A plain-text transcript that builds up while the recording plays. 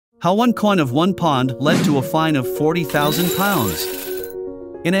How one coin of £1 led to a fine of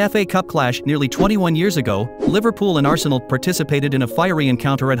 £40,000. In a FA Cup clash nearly 21 years ago, Liverpool and Arsenal participated in a fiery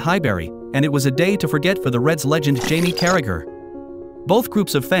encounter at Highbury, and it was a day to forget for the Reds legend Jamie Carragher. Both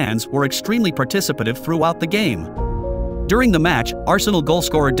groups of fans were extremely participative throughout the game. During the match, Arsenal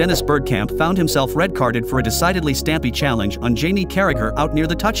goalscorer Dennis Bergkamp found himself red-carded for a decidedly stampy challenge on Jamie Carragher out near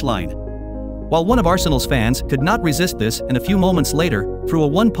the touchline. While one of Arsenal's fans could not resist this and a few moments later threw a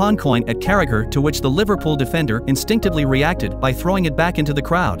 £1 coin at Carragher, to which the Liverpool defender instinctively reacted by throwing it back into the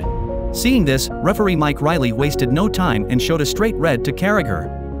crowd. Seeing this, referee Mike Riley wasted no time and showed a straight red to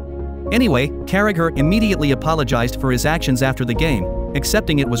Carragher. Anyway, Carragher immediately apologized for his actions after the game,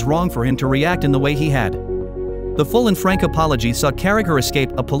 accepting it was wrong for him to react in the way he had. The full and frank apology saw Carragher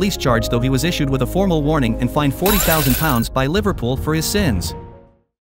escape a police charge, though he was issued with a formal warning and fined £40,000 by Liverpool for his sins.